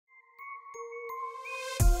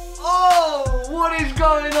What is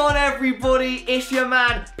going on, everybody? It's your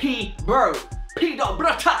man P-Brote.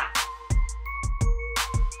 P-Brote.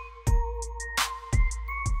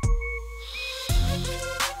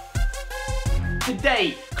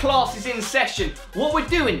 Today, class is in session. What we're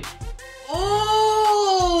doing?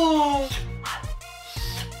 Oh!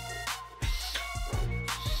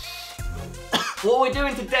 What we're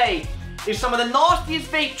doing today is some of the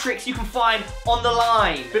nastiest vape tricks you can find on the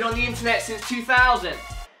line. Been on the internet since 2000.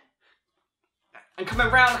 And coming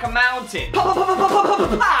around like a mountain. Pow, pow, pow, pow, pow,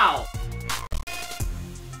 pow, pow.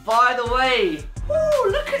 By the way,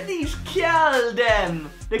 woo, look at these kyal them.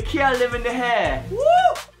 The kyal them in the hair.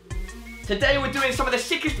 Woo! Today we're doing some of the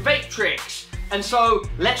sickest vape tricks. And so,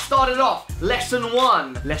 let's start it off. Lesson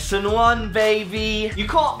 1. Lesson 1, baby. You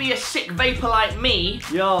can't be a sick vapor like me.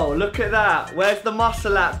 Yo, look at that. Where's the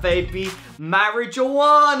muscle at, baby?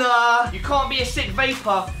 Marijuana. You can't be a sick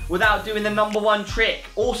vapor without doing the #1 trick,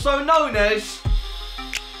 also known as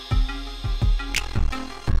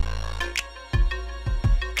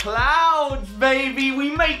clouds, baby. We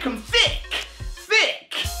make them thick.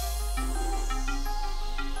 Thick.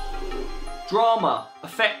 Drama,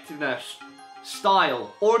 effectiveness,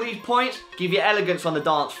 style. All of these points give you elegance on the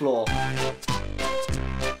dance floor.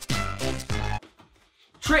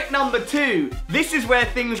 Trick number 2. This is where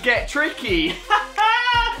things get tricky.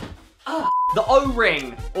 The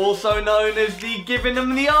O-ring, also known as the giving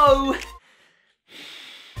them the O.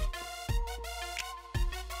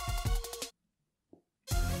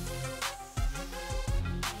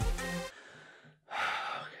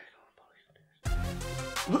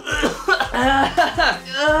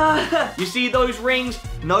 You see those rings?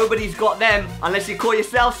 Nobody's got them unless you call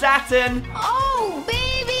yourself Saturn. Oh,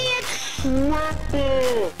 baby, it's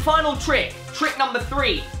Final trick, trick number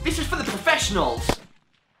 3. This is for the professionals.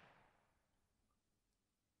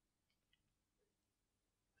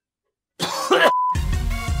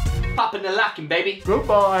 Popping and lacking, baby.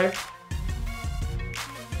 Goodbye.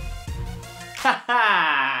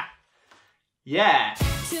 Haha. Yeah.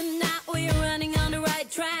 tonight.